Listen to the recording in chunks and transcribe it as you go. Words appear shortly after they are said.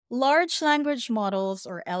Large language models,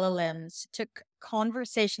 or LLMs, took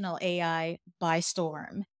conversational AI by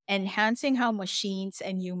storm, enhancing how machines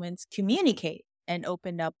and humans communicate and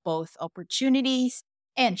opened up both opportunities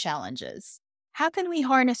and challenges. How can we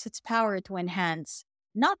harness its power to enhance,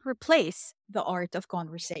 not replace, the art of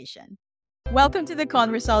conversation? Welcome to the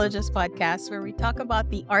Conversologist podcast, where we talk about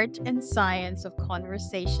the art and science of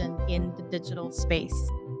conversation in the digital space.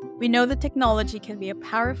 We know that technology can be a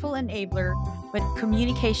powerful enabler, but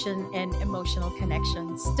communication and emotional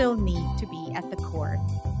connection still need to be at the core.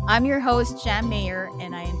 I'm your host, Jam Mayer,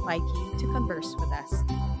 and I invite you to converse with us.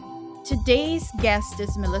 Today's guest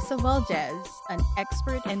is Melissa Valdez, an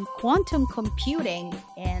expert in quantum computing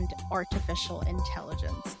and artificial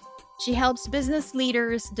intelligence. She helps business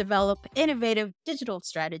leaders develop innovative digital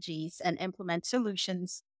strategies and implement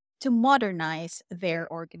solutions to modernize their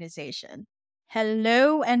organization.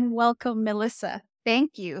 Hello and welcome, Melissa.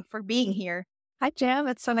 Thank you for being here. Hi, Jam.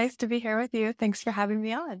 It's so nice to be here with you. Thanks for having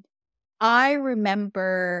me on. I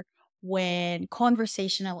remember when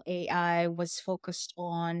conversational AI was focused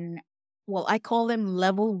on, well, I call them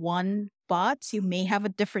level one bots. You may have a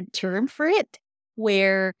different term for it,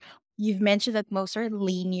 where you've mentioned that most are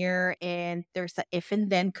linear and there's the if and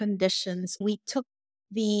then conditions. We took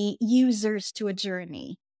the users to a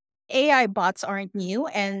journey. AI bots aren't new,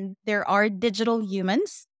 and there are digital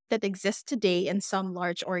humans that exist today in some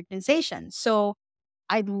large organizations. So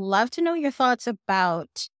I'd love to know your thoughts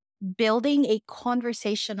about building a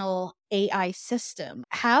conversational AI system.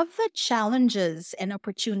 Have the challenges and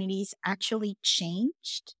opportunities actually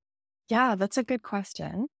changed? Yeah, that's a good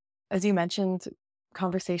question. As you mentioned,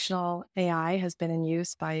 conversational AI has been in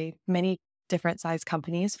use by many different size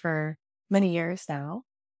companies for many years now.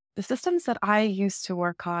 The systems that I used to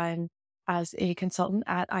work on as a consultant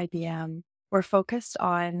at IBM were focused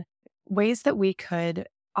on ways that we could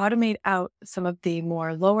automate out some of the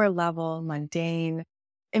more lower level, mundane,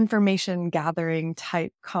 information gathering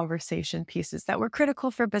type conversation pieces that were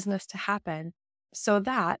critical for business to happen so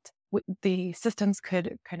that the systems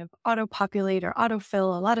could kind of auto populate or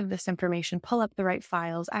autofill a lot of this information, pull up the right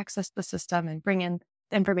files, access the system, and bring in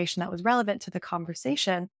the information that was relevant to the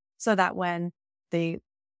conversation so that when they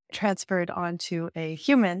transferred onto a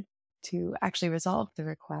human to actually resolve the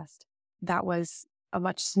request, that was a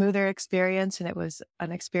much smoother experience. And it was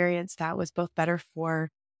an experience that was both better for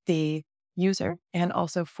the user and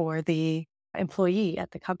also for the employee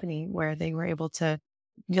at the company, where they were able to,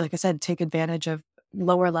 like I said, take advantage of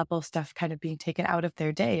lower level stuff kind of being taken out of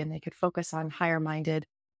their day, and they could focus on higher minded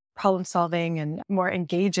problem solving and more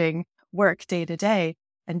engaging work day to day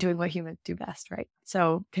and doing what humans do best, right?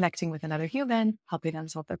 So connecting with another human, helping them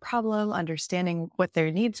solve their problem, understanding what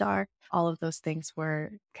their needs are, all of those things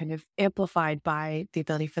were kind of amplified by the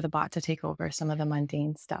ability for the bot to take over some of the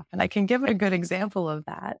mundane stuff. And I can give a good example of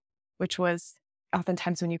that, which was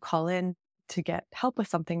oftentimes when you call in to get help with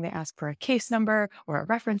something, they ask for a case number or a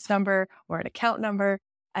reference number or an account number.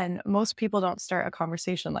 And most people don't start a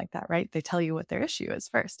conversation like that, right? They tell you what their issue is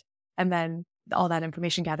first. And then all that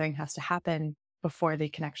information gathering has to happen before they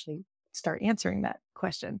can actually start answering that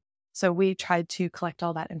question. So we tried to collect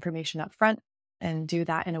all that information up front and do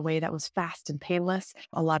that in a way that was fast and painless.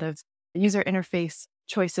 A lot of user interface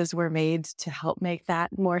choices were made to help make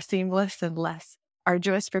that more seamless and less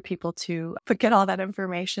arduous for people to get all that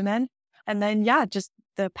information in. And then, yeah, just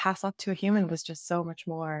the pass off to a human was just so much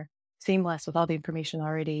more seamless with all the information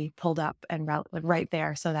already pulled up and right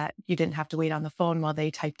there so that you didn't have to wait on the phone while they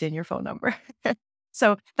typed in your phone number.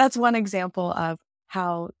 So that's one example of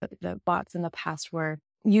how the bots in the past were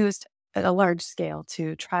used at a large scale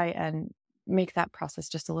to try and make that process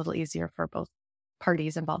just a little easier for both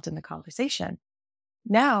parties involved in the conversation.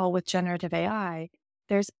 Now with generative AI,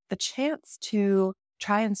 there's the chance to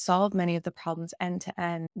try and solve many of the problems end to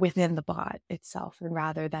end within the bot itself, and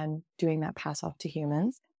rather than doing that pass off to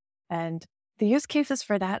humans. And the use cases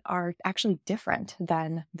for that are actually different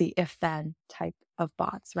than the if then type of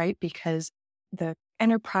bots, right? Because the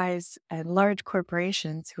enterprise and large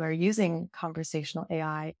corporations who are using conversational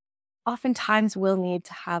AI oftentimes will need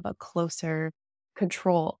to have a closer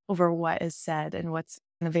control over what is said and what's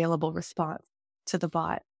an available response to the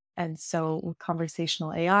bot. And so with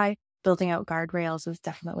conversational AI, building out guardrails is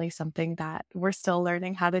definitely something that we're still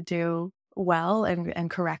learning how to do well and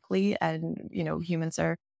correctly. And, humans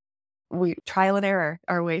we trial and error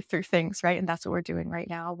our way through things, right? And that's what we're doing right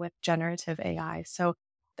now with generative AI. So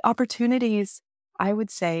the opportunities, I would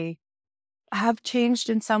say, have changed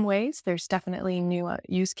in some ways. There's definitely new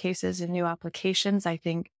use cases and new applications. I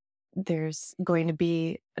think there's going to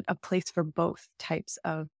be a place for both types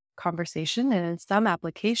of conversation. And in some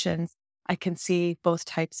applications, I can see both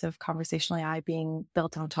types of conversational AI being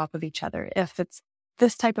built on top of each other. If it's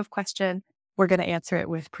this type of question, we're going to answer it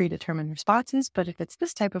with predetermined responses. But if it's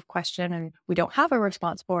this type of question and we don't have a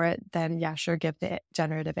response for it, then yeah, sure, give the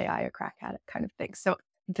generative AI a crack at it kind of thing. So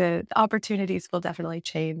the opportunities will definitely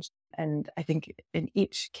change. And I think in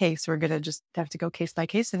each case, we're going to just have to go case by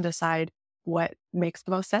case and decide what makes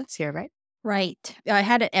the most sense here, right? Right. I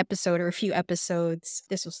had an episode or a few episodes.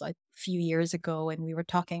 This was like a few years ago, and we were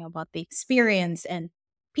talking about the experience, and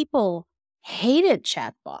people hated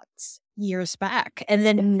chatbots years back. And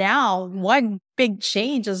then now, one big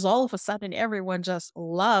change is all of a sudden everyone just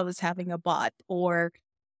loves having a bot, or,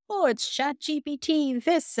 oh, it's Chat GPT,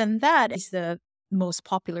 this and that is the most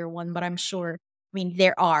popular one. But I'm sure, I mean,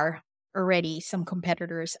 there are already some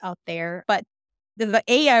competitors out there, but the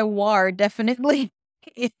AI war definitely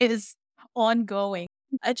is ongoing.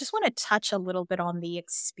 I just want to touch a little bit on the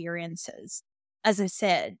experiences. As I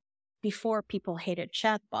said, before people hated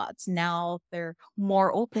chatbots, now they're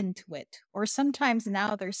more open to it, or sometimes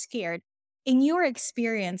now they're scared. In your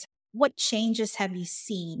experience, what changes have you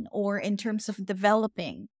seen, or in terms of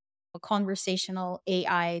developing a conversational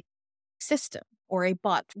AI system or a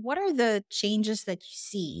bot? What are the changes that you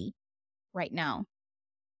see right now?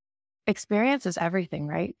 Experience is everything,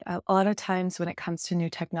 right? A lot of times when it comes to new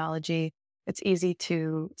technology, it's easy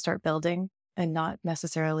to start building and not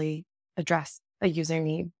necessarily address a user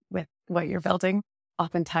need with what you're building.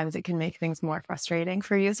 Oftentimes, it can make things more frustrating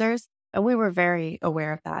for users. And we were very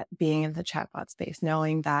aware of that being in the chatbot space,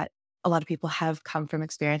 knowing that a lot of people have come from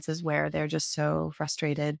experiences where they're just so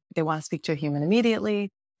frustrated. They want to speak to a human immediately.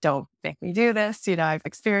 Don't make me do this. I've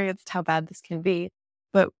experienced how bad this can be.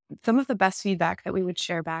 But some of the best feedback that we would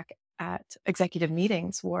share back at executive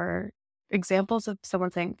meetings were examples of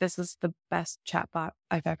someone saying, this is the best chatbot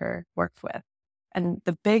I've ever worked with. And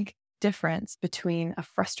the big difference between a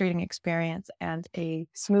frustrating experience and a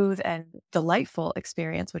smooth and delightful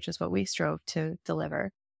experience, which is what we strove to deliver,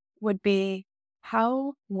 would be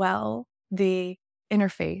how well the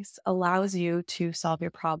interface allows you to solve your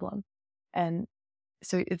problem. And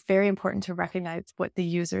so it's very important to recognize what the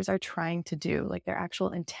users are trying to do, like their actual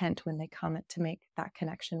intent when they come to make that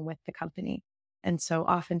connection with the company. And so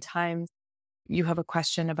oftentimes you have a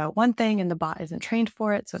question about one thing and the bot isn't trained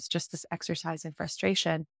for it. So it's just this exercise in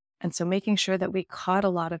frustration. And so making sure that we caught a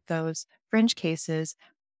lot of those fringe cases,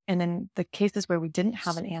 and in the cases where we didn't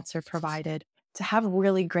have an answer provided, to have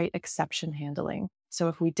really great exception handling. So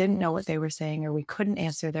if we didn't know what they were saying, or we couldn't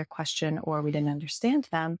answer their question, or we didn't understand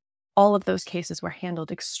them, all of those cases were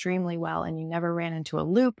handled extremely well, and you never ran into a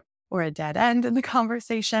loop or a dead end in the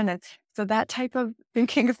conversation. And so that type of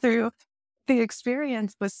thinking through the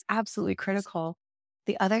experience was absolutely critical.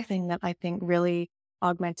 The other thing that I think really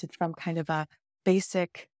augmented from kind of a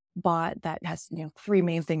basic bot that has, three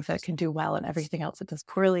main things that it can do well and everything else it does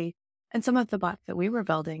poorly. And some of the bots that we were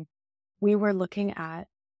building, we were looking at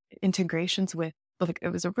integrations with, like, it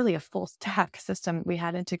was a full stack system. We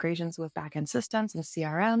had integrations with backend systems and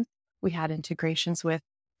CRM. We had integrations with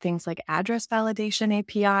things like address validation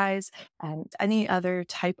APIs and any other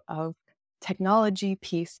type of technology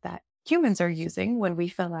piece that humans are using when we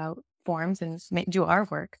fill out forms and do our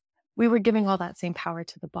work. We were giving all that same power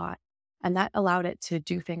to the bot. And that allowed it to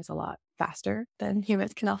do things a lot faster than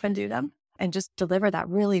humans can often do them, and just deliver that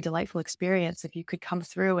really delightful experience. If you could come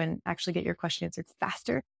through and actually get your question answered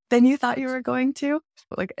faster than you thought you were going to,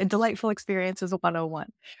 like, a delightful experience is a 101,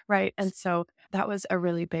 right? And so that was a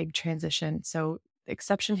really big transition. So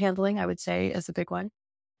exception handling, I would say, is a big one.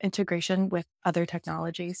 Integration with other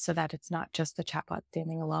technologies so that it's not just the chatbot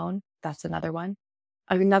standing alone. That's another one.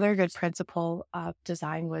 Another good principle of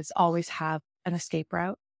design was always have an escape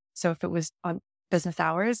route. So if it was on business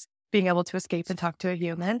hours, being able to escape and talk to a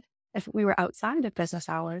human. If we were outside of business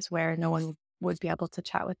hours where no one would be able to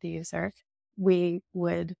chat with the user, we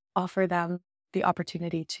would offer them the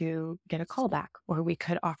opportunity to get a call back, or we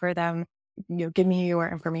could offer them, give me your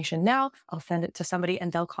information now, I'll send it to somebody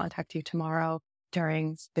and they'll contact you tomorrow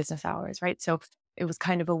during business hours, right? So it was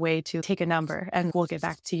kind of a way to take a number and we'll get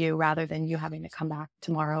back to you, rather than you having to come back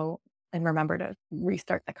tomorrow and remember to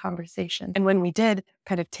restart the conversation. And when we did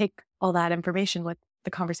kind of take all that information with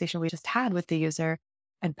the conversation we just had with the user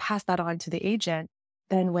and pass that on to the agent,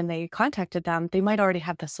 then when they contacted them, they might already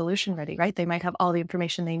have the solution ready, right? They might have all the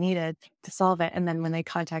information they needed to solve it. And then when they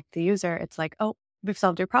contact the user, it's like, oh, we've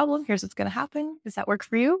solved your problem. Here's what's going to happen. Does that work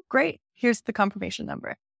for you? Great. Here's the confirmation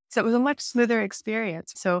number. So it was a much smoother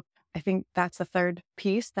experience. So I think that's the third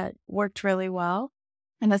piece that worked really well.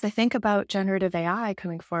 And as I think about generative AI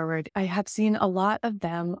coming forward, I have seen a lot of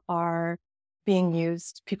them are being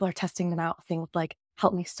used. People are testing them out, things like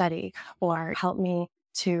help me study or help me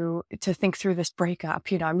to think through this breakup.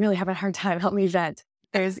 I'm really having a hard time. Help me vent.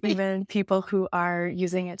 There's even people who are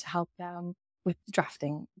using it to help them with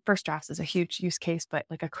drafting. First drafts is a huge use case, but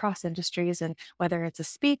like across industries, and whether it's a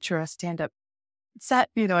speech or a stand-up set,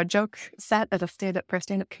 a joke set at a stand-up for a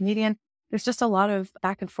stand-up comedian, there's just a lot of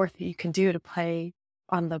back and forth that you can do to play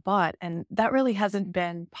on the bot. And that really hasn't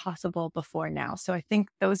been possible before now. So I think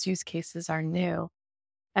those use cases are new.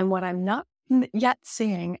 And what I'm not yet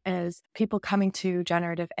seeing is people coming to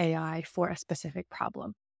generative AI for a specific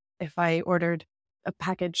problem. If I ordered a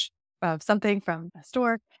package of something from a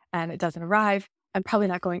store and it doesn't arrive, I'm probably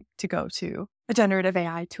not going to go to a generative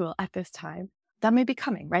AI tool at this time. That may be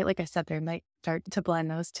coming, right? Like I said, they might start to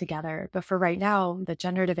blend those together. But for right now, the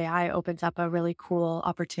generative AI opens up a really cool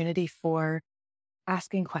opportunity for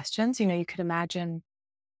asking questions. You could imagine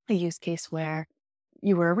a use case where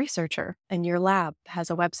you were a researcher and your lab has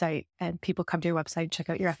a website and people come to your website, check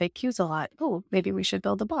out your FAQs a lot. Oh, maybe we should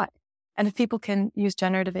build a bot. And if people can use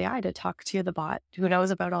generative AI to talk to the bot who knows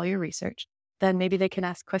about all your research, then maybe they can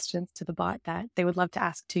ask questions to the bot that they would love to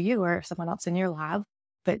ask to you or someone else in your lab.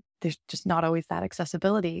 But there's just not always that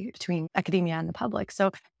accessibility between academia and the public.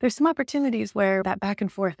 So there's some opportunities where that back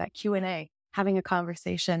and forth, that Q&A, having a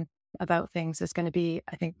conversation about things is going to be,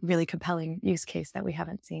 I think, really compelling use case that we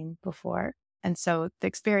haven't seen before. And so the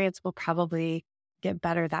experience will probably get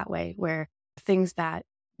better that way, where things that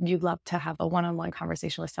you'd love to have a one-on-one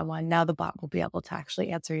conversation with someone, now the bot will be able to actually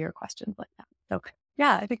answer your questions like that. So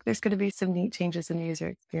yeah, I think there's going to be some neat changes in the user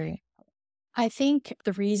experience. I think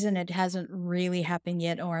the reason it hasn't really happened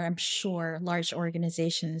yet, or I'm sure large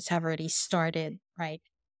organizations have already started, right,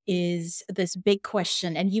 is this big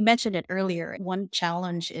question. And you mentioned it earlier. One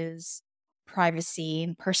challenge is privacy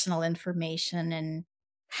and personal information and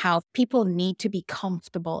how people need to be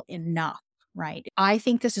comfortable enough, right? I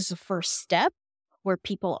think this is a first step where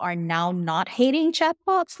people are now not hating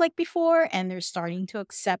chatbots like before and they're starting to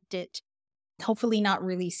accept it. Hopefully, not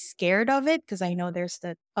really scared of it, because I know there's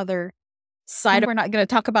the other side. We're not going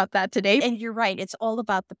to talk about that today. And you're right. It's all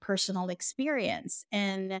about the personal experience.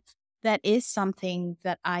 And that is something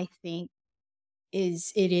that I think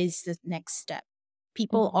it is the next step.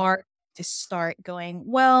 People are to start going,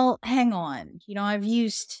 well, hang on. I've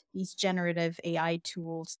used these generative AI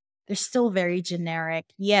tools. They're still very generic.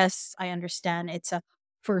 Yes, I understand it's a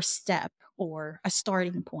first step or a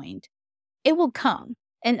starting point. It will come.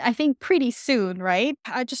 And I think pretty soon, right?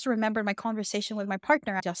 I just remembered my conversation with my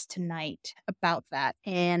partner just tonight about that.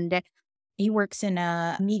 And he works in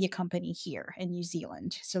a media company here in New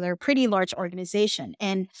Zealand. So they're a pretty large organization.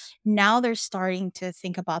 And now they're starting to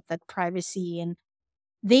think about that privacy, and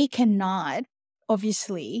they cannot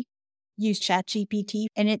obviously use ChatGPT,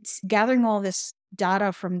 and it's gathering all this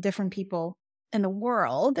data from different people in the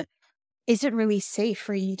world. Is it really safe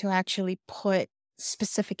for you to actually put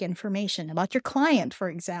specific information about your client, for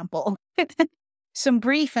example? Some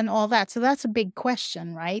brief and all that. So that's a big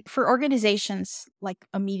question, right? For organizations like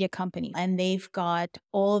a media company, and they've got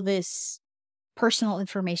all this personal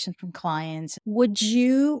information from clients, would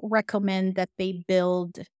you recommend that they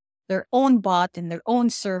build their own bot and their own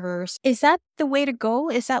servers? Is that the way to go?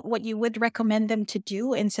 Is that what you would recommend them to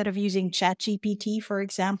do instead of using ChatGPT, for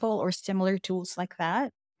example, or similar tools like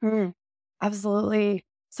that? Mm, absolutely.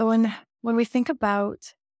 So when we think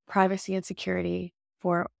about privacy and security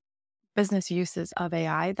for business uses of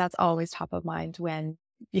AI, that's always top of mind when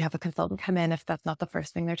you have a consultant come in. If that's not the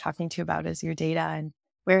first thing they're talking to you about is your data and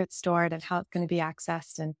where it's stored and how it's going to be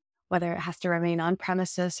accessed and whether it has to remain on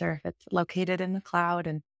premises or if it's located in the cloud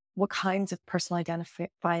and what kinds of personal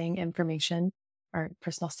identifying information or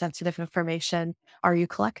personal sensitive information are you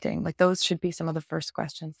collecting? Like those should be some of the first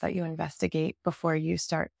questions that you investigate before you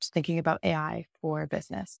start thinking about AI for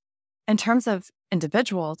business. In terms of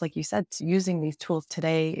individuals, like you said, using these tools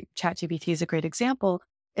today, ChatGPT is a great example.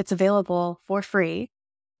 It's available for free,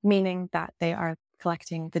 meaning that they are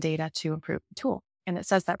collecting the data to improve the tool. And it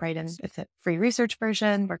says that right in it's a free research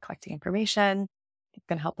version. We're collecting information. It's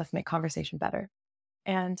going to help us make conversation better.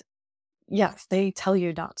 And yes, they tell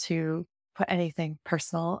you not to put anything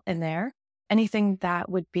personal in there, anything that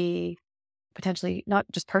would be potentially not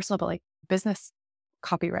just personal, but like business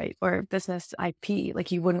copyright or business IP.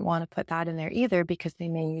 Like you wouldn't want to put that in there either because they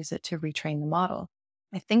may use it to retrain the model.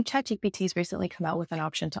 I think ChatGPT's recently come out with an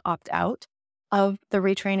option to opt out of the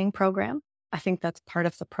retraining program. I think that's part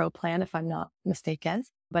of the pro plan, if I'm not mistaken.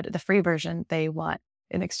 But the free version, they want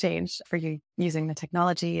in exchange for you using the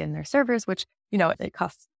technology in their servers, which, it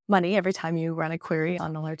costs money every time you run a query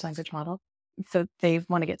on a large language model. So they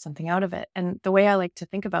want to get something out of it. And the way I like to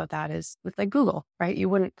think about that is with like Google, right? You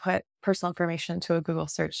wouldn't put personal information into a Google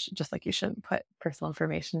search just like you shouldn't put personal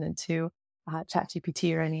information into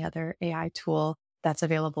ChatGPT or any other AI tool that's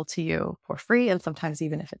available to you for free, and sometimes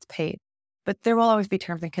even if it's paid. But there will always be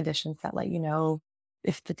terms and conditions that let you know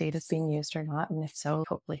if the data is being used or not. And if so,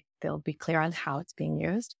 hopefully they'll be clear on how it's being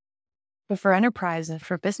used. But for enterprise and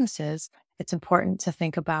for businesses, it's important to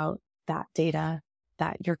think about that data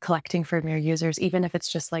that you're collecting from your users, even if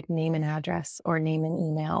it's just like name and address or name and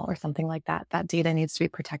email or something like that. That data needs to be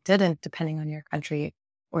protected. And depending on your country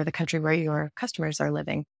or the country where your customers are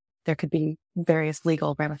living, there could be various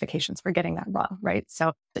legal ramifications for getting that wrong, right?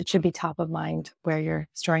 So it should be top of mind where you're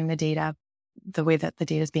storing the data, the way that the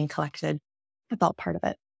data is being collected. It's all part of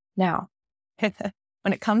it. Now,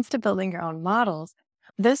 when it comes to building your own models,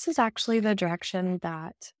 this is actually the direction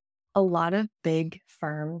that a lot of big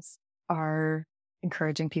firms are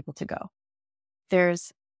encouraging people to go.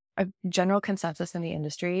 There's a general consensus in the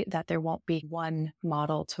industry that there won't be one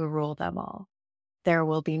model to rule them all. There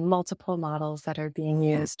will be multiple models that are being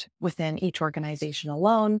used within each organization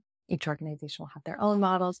alone. Each organization will have their own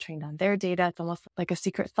models trained on their data. It's almost like a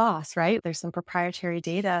secret sauce, right? There's some proprietary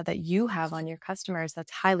data that you have on your customers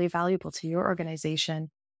that's highly valuable to your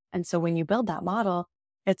organization. And so when you build that model,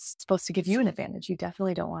 it's supposed to give you an advantage. You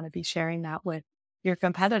definitely don't want to be sharing that with your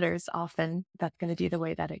competitors. Often that's going to be the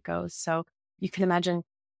way that it goes. So you can imagine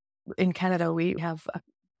in Canada, we have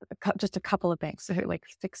just a couple of banks, so like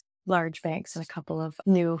 6 large banks and a couple of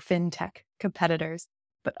new fintech competitors,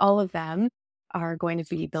 but all of them are going to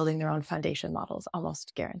be building their own foundation models,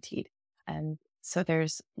 almost guaranteed. And so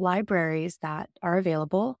there's libraries that are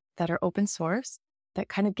available that are open source that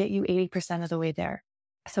kind of get you 80% of the way there.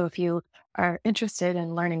 So if you are interested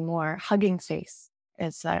in learning more, Hugging Face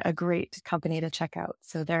is a great company to check out.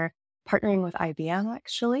 So they're partnering with IBM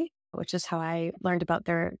actually, which is how I learned about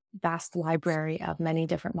their vast library of many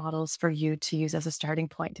different models for you to use as a starting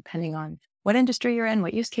point, depending on what industry you're in,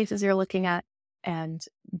 what use cases you're looking at. And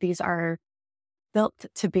these are built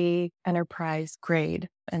to be enterprise grade.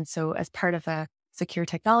 And so as part of a secure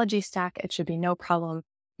technology stack, it should be no problem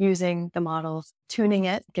using the models, tuning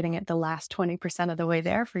it, getting it the last 20% of the way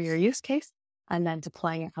there for your use case, and then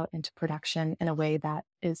deploying it out into production in a way that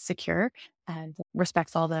is secure and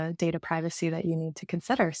respects all the data privacy that you need to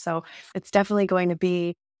consider. So it's definitely going to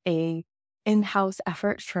be a in-house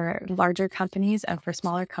effort for larger companies, and for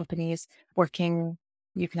smaller companies working,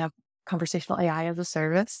 you can have conversational AI as a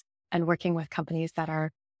service and working with companies that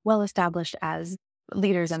are well established as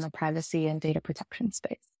leaders in the privacy and data protection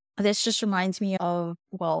space. This just reminds me of,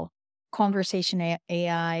 well,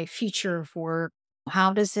 AI future of work.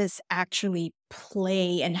 How does this actually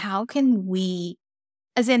play, and how can we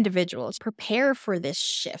as individuals prepare for this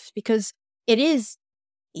shift? Because it is,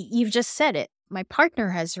 you've just said it. My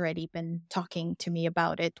partner has already been talking to me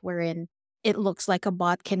about it, wherein it looks like a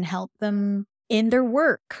bot can help them in their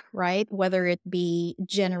work, right? Whether it be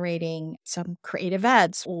generating some creative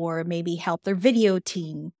ads, or maybe help their video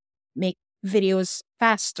team make videos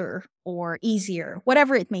faster or easier,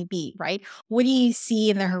 whatever it may be, right? What do you see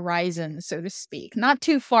in the horizon, so to speak? Not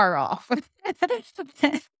too far off.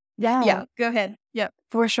 Yeah, Yeah, go ahead. yeah,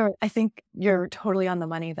 for sure. I think you're totally on the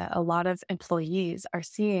money that a lot of employees are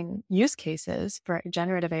seeing use cases for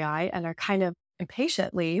generative AI and are kind of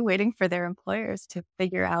impatiently waiting for their employers to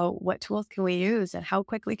figure out what tools can we use and how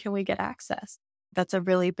quickly can we get access. That's a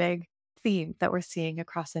really big theme that we're seeing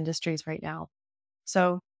across industries right now.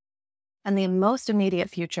 So in the most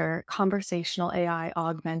immediate future, conversational AI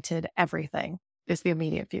augmented everything is the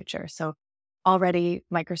immediate future. So already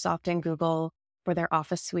Microsoft and Google for their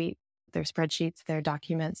Office suite, their spreadsheets, their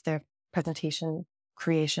documents, their presentation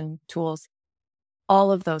creation tools,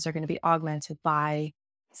 all of those are going to be augmented by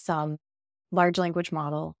some large language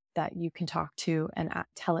model that you can talk to and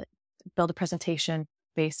tell it, build a presentation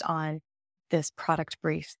based on this product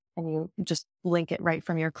brief. And you just link it right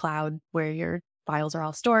from your cloud where your files are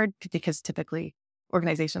all stored, because typically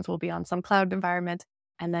organizations will be on some cloud environment.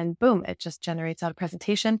 And then boom, it just generates out a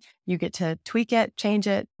presentation. You get to tweak it, change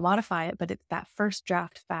it, modify it, but it's that first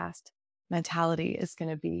draft fast mentality is going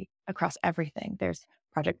to be across everything. There's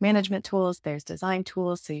project management tools, there's design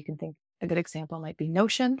tools. So you can think a good example might be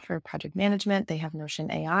Notion for project management. They have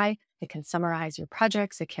Notion AI. It can summarize your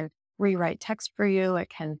projects. It can rewrite text for you. It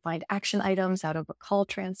can find action items out of a call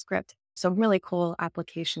transcript. So really cool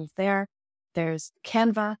applications there. There's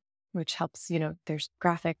Canva, which helps, there's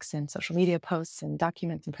graphics and social media posts and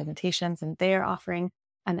documents and presentations. And they are offering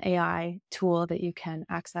an AI tool that you can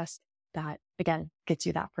access that, again, gets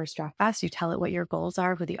you that first draft fast. You tell it what your goals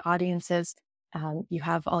are, who the audience is. You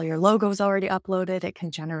have all your logos already uploaded. It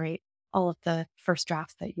can generate all of the first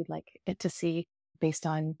drafts that you'd like it to see based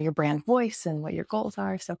on your brand voice and what your goals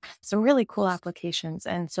are. So some really cool applications.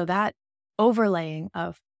 And so that overlaying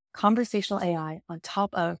of conversational AI on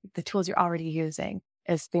top of the tools you're already using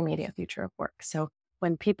is the immediate future of work. So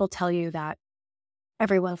when people tell you that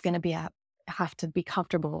everyone's going to have to be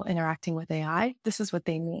comfortable interacting with AI, this is what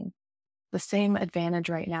they mean. The same advantage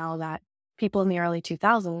right now that people in the early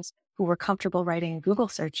 2000s who were comfortable writing Google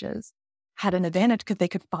searches had an advantage because they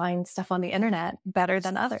could find stuff on the internet better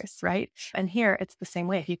than others, right? And here it's the same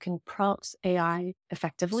way. If you can prompt AI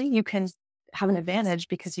effectively, you can have an advantage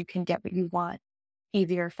because you can get what you want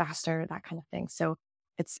easier, faster, that kind of thing. So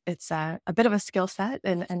it's a bit of a skill set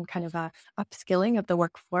and kind of a upskilling of the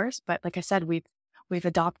workforce. But like I said, we've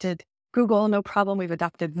adopted Google, no problem. We've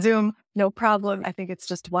adopted Zoom, no problem. I think it's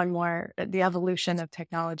just one more, the evolution of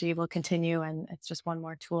technology will continue, and it's just one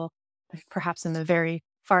more tool. Perhaps in the very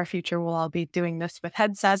far future, we'll all be doing this with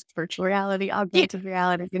headsets, virtual reality, Yeah. augmented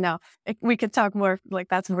reality. We could talk more like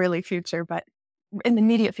that's really future, but in the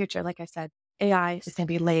immediate future, like I said, AI is going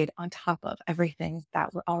to be laid on top of everything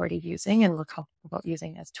that we're already using and we're comfortable about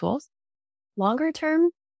using as tools. Longer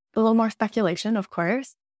term, a little more speculation, of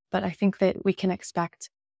course, but I think that we can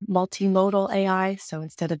expect multimodal AI. So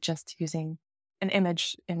instead of just using an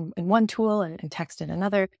image in one tool and text in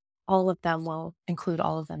another, all of them will include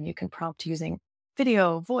all of them. You can prompt using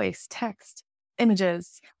video, voice, text,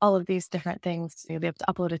 images, all of these different things. You'll be able to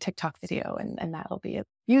upload a TikTok video and that'll be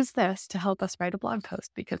use this to help us write a blog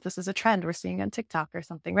post because this is a trend we're seeing on TikTok or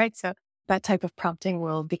something, right? So that type of prompting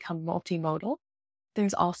will become multimodal.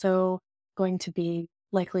 There's also going to be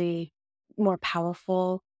likely more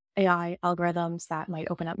powerful AI algorithms that might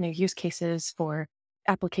open up new use cases for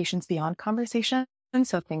applications beyond conversation. And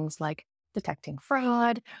so things like detecting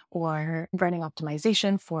fraud or running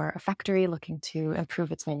optimization for a factory looking to improve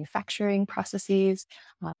its manufacturing processes.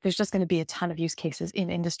 There's just going to be a ton of use cases in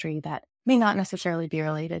industry that may not necessarily be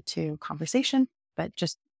related to conversation, but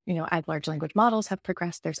just, as large language models have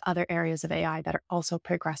progressed, there's other areas of AI that are also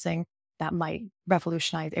progressing that might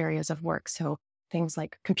revolutionize areas of work. So things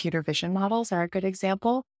like computer vision models are a good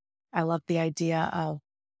example. I love the idea of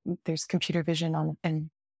there's computer vision in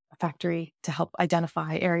a factory to help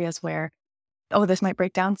identify areas where, oh, this might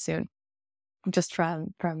break down soon, just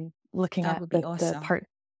from looking That at would be the awesome. part,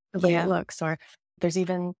 the way it Yeah. looks. Or there's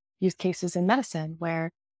even use cases in medicine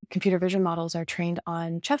where computer vision models are trained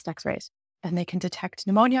on chest x-rays and they can detect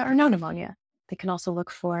pneumonia or no pneumonia. They can also look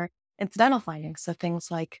for incidental findings. So things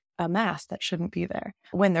like a mass that shouldn't be there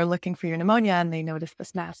when they're looking for your pneumonia and they notice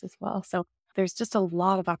this mass as well. So there's just a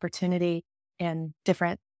lot of opportunity in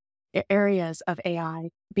different areas of AI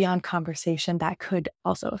beyond conversation that could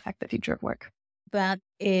also affect the future of work. That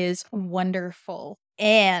is wonderful.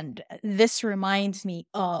 And this reminds me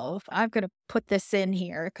of, I'm going to put this in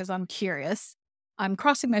here because I'm curious. I'm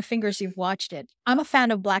crossing my fingers you've watched it. I'm a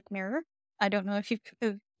fan of Black Mirror. I don't know if you've,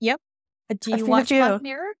 yep. Do I've you seen a watch Black few.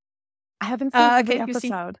 Mirror? I haven't seen every Okay, you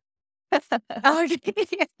see. episode. Oh,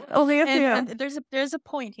 okay. Only a And few. there's a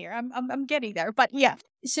point here. I'm getting there. But yeah.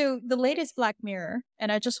 So the latest Black Mirror,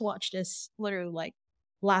 and I just watched this literally like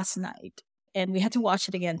last night. And we had to watch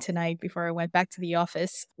it again tonight before I went back to the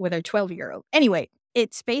office with our 12-year-old. Anyway,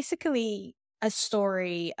 it's basically a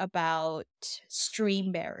story about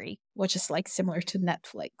Streamberry, which is like similar to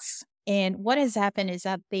Netflix. And what has happened is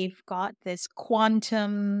that they've got this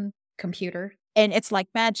quantum computer, and it's like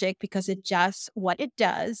magic because it just, what it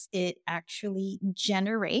does, it actually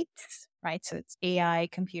generates, right? So it's AI,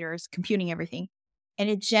 computers, computing everything. And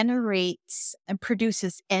it generates and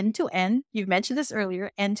produces end to end. You've mentioned this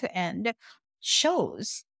earlier, end to end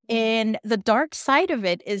shows. And the dark side of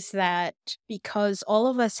it is that because all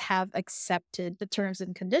of us have accepted the terms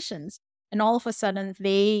and conditions, and all of a sudden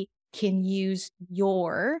they can use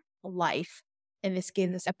your life. In this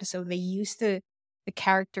episode, they used the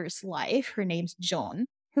character's life. Her name's Joan,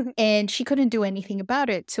 and she couldn't do anything about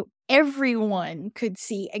it. So everyone could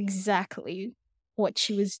see exactly what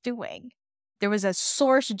she was doing. There was a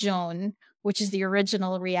source Joan, which is the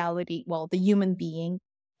original reality, well, the human being,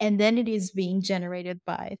 and then it is being generated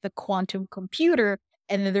by the quantum computer,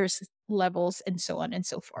 and then there's levels and so on and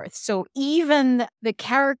so forth. So even the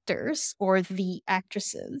characters or the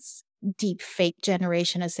actresses, deep fake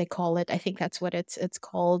generation as they call it, I think that's what it's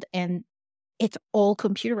called, and it's all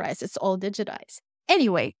computerized, it's all digitized.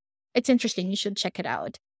 Anyway, it's interesting, you should check it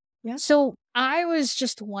out. Yeah. So I was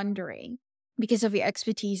just wondering, because of your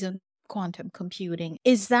expertise in quantum computing,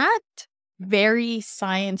 is that very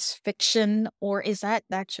science fiction or is that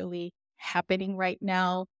actually happening right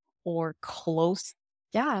now or close?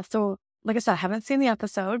 Yeah. So, like I said, I haven't seen the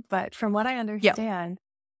episode, but from what I Yeah. understand,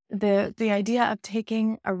 the idea of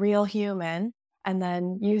taking a real human and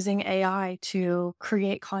then using AI to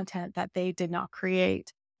create content that they did not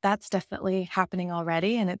create, that's definitely happening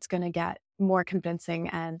already, and it's going to get more convincing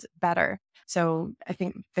and better. So I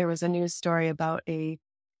think there was a news story about a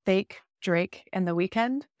fake Drake and the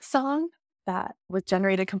Weeknd song that was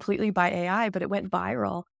generated completely by AI, but it went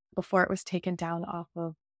viral before it was taken down off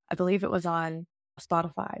of, I believe it was on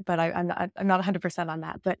Spotify, but I'm not 100% on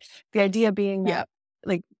that. But the idea being Yeah. that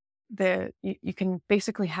like you can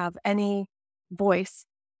basically have any voice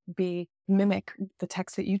be mimic the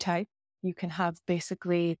text that you type. You can have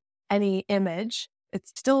basically any image.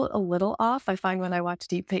 It's still a little off. I find when I watch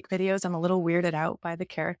deepfake videos, I'm a little weirded out by the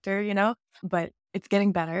character, but it's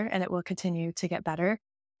getting better and it will continue to get better.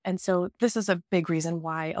 And so this is a big reason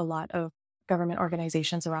why a lot of government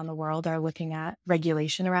organizations around the world are looking at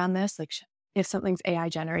regulation around this. Like if something's AI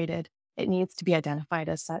generated, it needs to be identified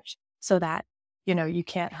as such so that, you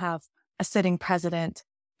can't have a sitting president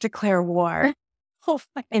declare war Oh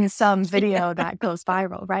my in some gosh. Yeah. video that goes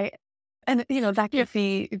viral, right? And, that Yeah. could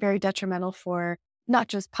be very detrimental for not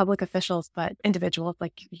just public officials, but individuals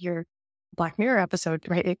like your Black Mirror episode,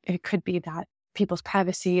 right? It could be that people's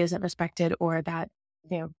privacy isn't respected or that,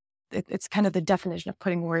 you know, it's kind of the definition of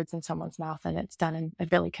putting words in someone's mouth and it's done in a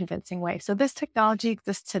really convincing way. So this technology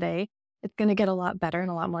exists today. It's going to get a lot better and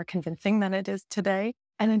a lot more convincing than it is today.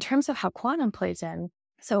 And in terms of how quantum plays in,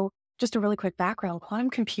 so just a really quick background,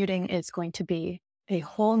 quantum computing is going to be a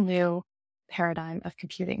whole new paradigm of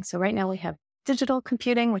computing. So right now we have digital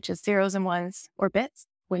computing, which is zeros and ones or bits.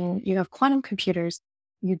 When you have quantum computers,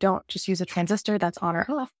 you don't just use a transistor that's on or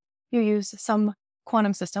off. You use some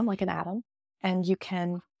quantum system like an atom, and you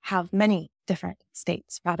can have many different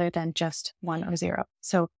states rather than just one or zero.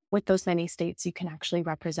 So with those many states, you can actually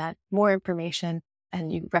represent more information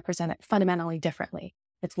and you represent it fundamentally differently.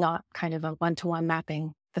 It's not kind of a one-to-one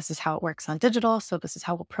mapping. This is how it works on digital, so this is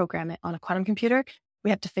how we'll program it on a quantum computer. We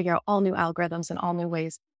have to figure out all new algorithms and all new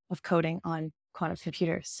ways of coding on quantum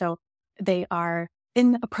computers. So they are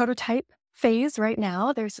in a prototype phase right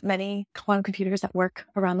now. There's many quantum computers that work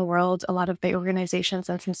around the world. A lot of big organizations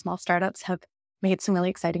and some small startups have made some really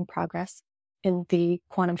exciting progress in the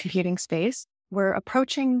quantum computing space. We're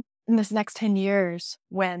approaching in this next 10 years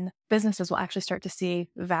when businesses will actually start to see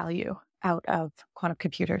value out of quantum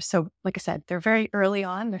computers. So like I said, they're very early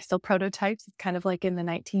on. They're still prototypes. It's kind of like in the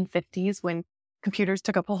 1950s when computers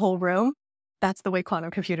took up a whole room. That's the way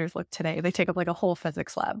quantum computers look today. They take up like a whole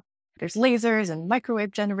physics lab. There's lasers and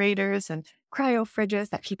microwave generators and cryo fridges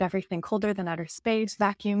that keep everything colder than outer space,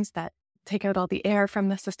 vacuums that take out all the air from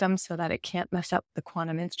the system so that it can't mess up the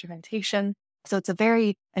quantum instrumentation. So it's a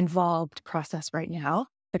very involved process right now.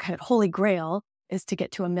 The kind of holy grail is to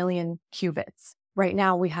get to 1 million qubits. Right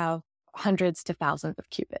now we have hundreds to thousands of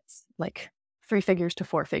qubits, like 3 figures to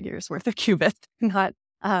 4 figures worth of qubits, not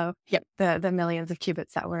the millions of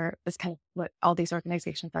qubits is kind of what all these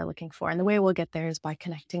organizations are looking for. And the way we'll get there is by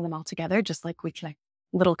connecting them all together, just like we connect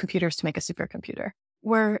little computers to make a supercomputer.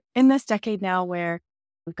 We're in this decade now where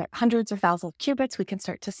we've got hundreds or thousands of qubits. We can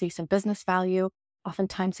start to see some business value.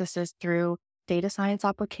 Oftentimes this is through data science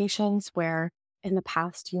applications where in the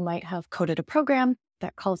past you might have coded a program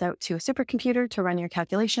that calls out to a supercomputer to run your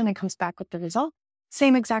calculation and comes back with the result.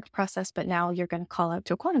 Same exact process, but now you're going to call out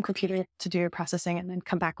to a quantum computer to do your processing and then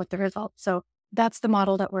come back with the result. So that's the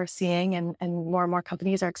model that we're seeing, and more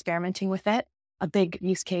companies are experimenting with it. A big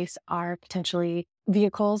use case are potentially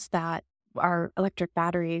vehicles that are electric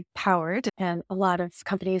battery powered. And a lot of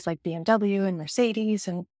companies like BMW and Mercedes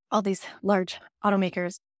and all these large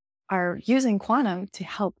automakers are using quantum to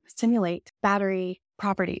help simulate battery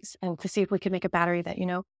properties and to see if we can make a battery that,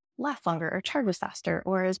 lasts longer or charges faster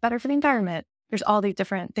or is better for the environment. There's all these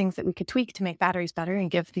different things that we could tweak to make batteries better and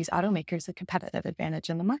give these automakers a competitive advantage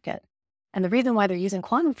in the market. And the reason why they're using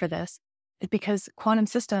quantum for this is because quantum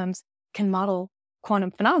systems can model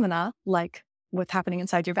quantum phenomena, like what's happening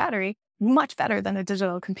inside your battery, much better than a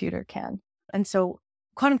digital computer can. And so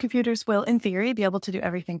quantum computers will, in theory, be able to do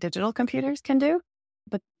everything digital computers can do,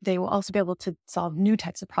 but they will also be able to solve new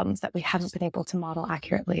types of problems that we haven't been able to model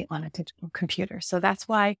accurately on a digital computer. So that's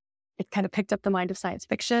why it kind of picked up the mind of science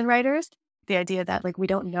fiction writers. The idea that we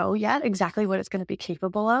don't know yet exactly what it's going to be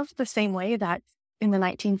capable of, the same way that in the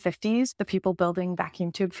 1950s, the people building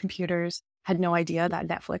vacuum tube computers had no idea that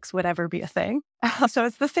Netflix would ever be a thing. So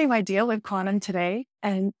it's the same idea with quantum today.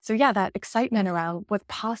 And so, that excitement around what's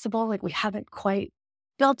possible, we haven't quite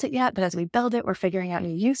built it yet, but as we build it, we're figuring out new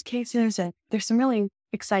use cases. And there's some really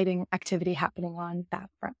exciting activity happening on that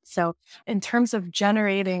front. So in terms of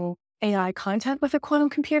generating AI content with a quantum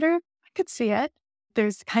computer, I could see it.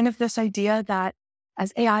 There's kind of this idea that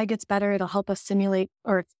as AI gets better, it'll help us simulate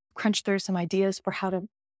or crunch through some ideas for how to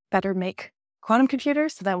better make quantum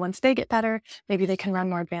computers so that once they get better, maybe they can run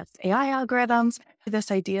more advanced AI algorithms. This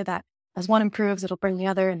idea that as one improves, it'll bring the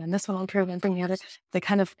other, and then this one will improve and bring the other. They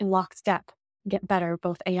kind of in lockstep get better,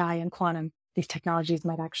 both AI and quantum. These technologies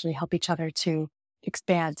might actually help each other to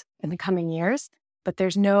expand in the coming years, but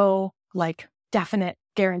there's no like definite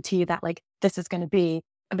guarantee that like this is going to be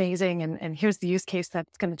amazing and here's the use case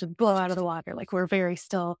that's going to just blow out of the water. Like we're very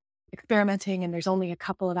still experimenting, and there's only a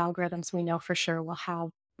couple of algorithms we know for sure will have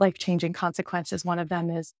life-changing consequences. One of them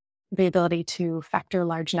is the ability to factor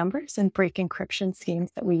large numbers and break encryption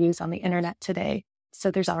schemes that we use on the internet today.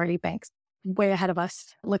 So there's already banks way ahead of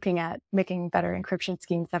us looking at making better encryption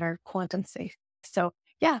schemes that are quantum safe. So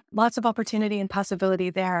yeah, lots of opportunity and possibility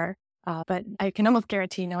there. But I can almost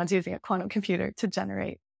guarantee no one's using a quantum computer to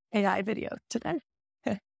generate AI video today.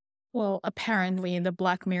 Well, apparently in the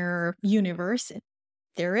Black Mirror universe,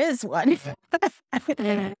 there is one.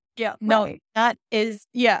 Yeah, no, Right. that is,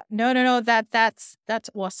 yeah, no, that's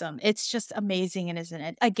awesome. It's just amazing, and isn't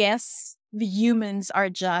it? I guess the humans are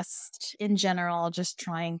just, in general, just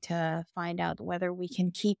trying to find out whether we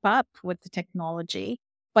can keep up with the technology.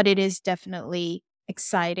 But it is definitely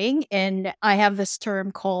exciting. And I have this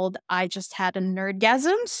term called I just had a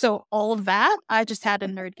nerdgasm. So all of that, I just had a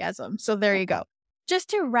nerdgasm. So there you go. Just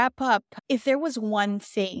to wrap up, if there was one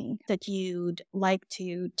thing that you'd like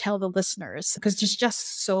to tell the listeners, because there's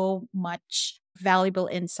just so much valuable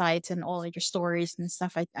insights and all of your stories and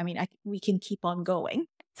stuff. We can keep on going.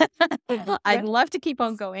 I'd love to keep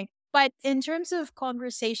on going. But in terms of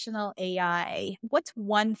conversational AI, what's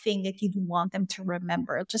one thing that you'd want them to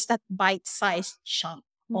remember? Just that bite-sized chunk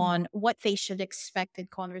on what they should expect in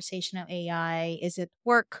conversational AI. Is it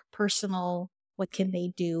work, personal? What can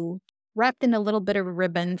they do? Wrapped in a little bit of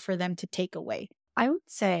ribbon for them to take away. I would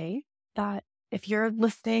say that if you're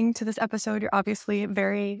listening to this episode, you're obviously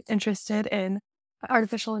very interested in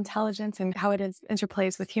artificial intelligence and how it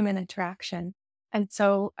interplays with human interaction. And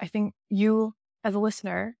so I think you, as a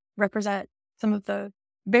listener, represent some of the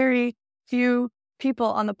very few people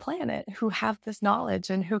on the planet who have this knowledge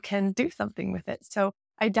and who can do something with it. So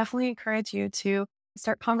I definitely encourage you to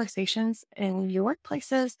start conversations in your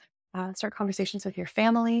workplaces, start conversations with your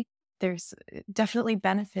family. There's definitely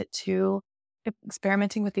benefit to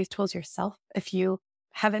experimenting with these tools yourself. If you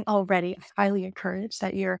haven't already, I highly encourage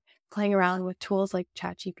that you're playing around with tools like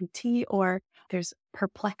ChatGPT, or there's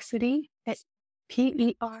Perplexity at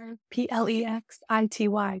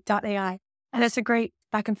PERPLEXITY.ai. And it's a great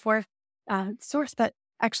back and forth source that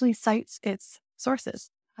actually cites its sources.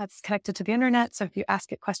 It's connected to the internet. So if you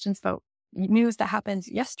ask it questions about news that happened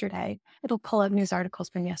yesterday, it'll pull up news articles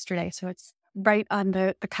from yesterday. So it's right on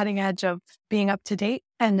the cutting edge of being up to date.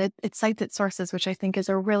 And it cites its sources, which I think is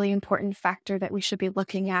a really important factor that we should be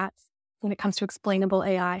looking at when it comes to explainable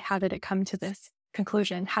AI. How did it come to this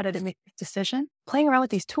conclusion? How did it make this decision? Playing around with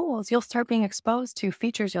these tools, you'll start being exposed to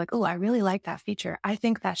features. You're like, oh, I really like that feature. I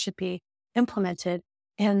think that should be implemented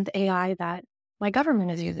in the AI that my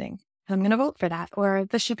government is using. And I'm going to vote for that. Or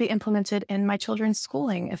this should be implemented in my children's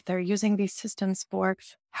schooling if they're using these systems for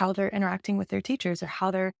how they're interacting with their teachers or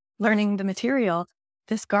how they're learning the material.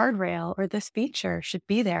 This guardrail or this feature should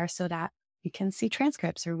be there so that we can see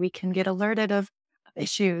transcripts, or we can get alerted of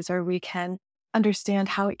issues, or we can understand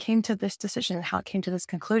how it came to this decision, how it came to this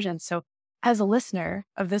conclusion. So as a listener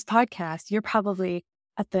of this podcast, you're probably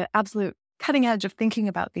at the absolute cutting edge of thinking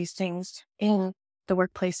about these things in the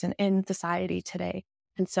workplace and in society today.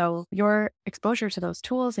 And so your exposure to those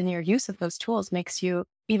tools and your use of those tools makes you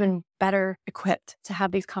even better equipped to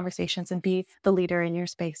have these conversations and be the leader in your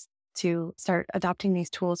space to start adopting these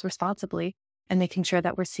tools responsibly and making sure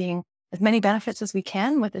that we're seeing as many benefits as we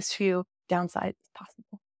can with as few downsides as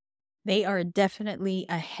possible. They are definitely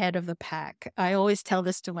ahead of the pack. I always tell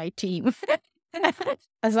this to my team. I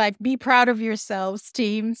was like, be proud of yourselves,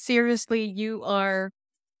 team. Seriously, you are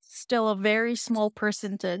still a very small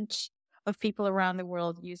percentage of people around the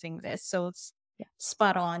world using this. So it's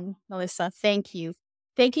spot on, Melissa. Thank you.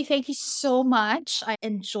 Thank you so much. I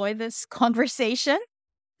enjoy this conversation,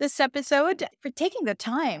 this episode, for taking the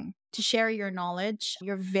time to share your knowledge.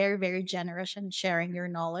 You're very, very generous in sharing your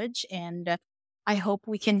knowledge. And I hope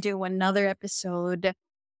we can do another episode,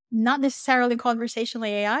 not necessarily conversational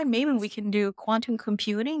AI. Maybe we can do quantum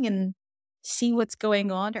computing and see what's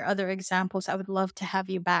going on, or other examples. I would love to have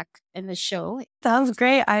you back in the show. Sounds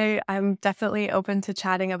great. I'm definitely open to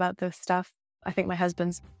chatting about this stuff. I think my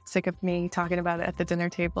husband's sick of me talking about it at the dinner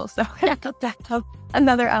table. So that's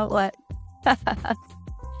another outlet.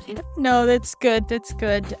 No, that's good. That's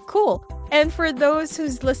good. Cool. And for those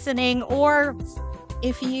who's listening, or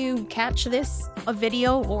if you catch this, a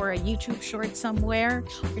video or a YouTube short somewhere,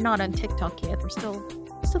 you're not on TikTok yet. We're still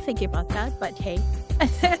thinking about that, but hey,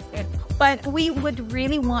 But we would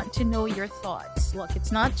really want to know your thoughts. Look,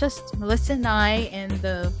 it's not just Melissa and I and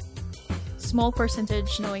the small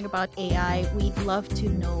percentage knowing about AI. We'd love to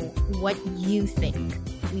know what you think.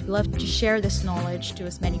 We'd love to share this knowledge to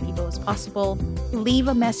as many people as possible. Leave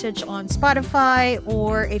a message on Spotify,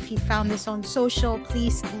 or if you found this on social,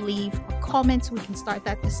 please leave a comment so we can start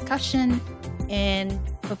that discussion. And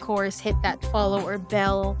of course, hit that follow or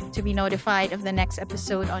bell to be notified of the next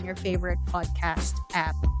episode on your favorite podcast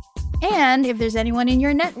app. And if there's anyone in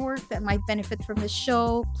your network that might benefit from this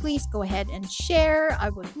show, please go ahead and share. I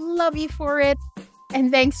would love you for it. And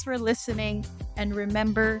thanks for listening. And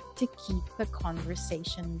remember to keep the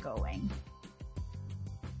conversation going.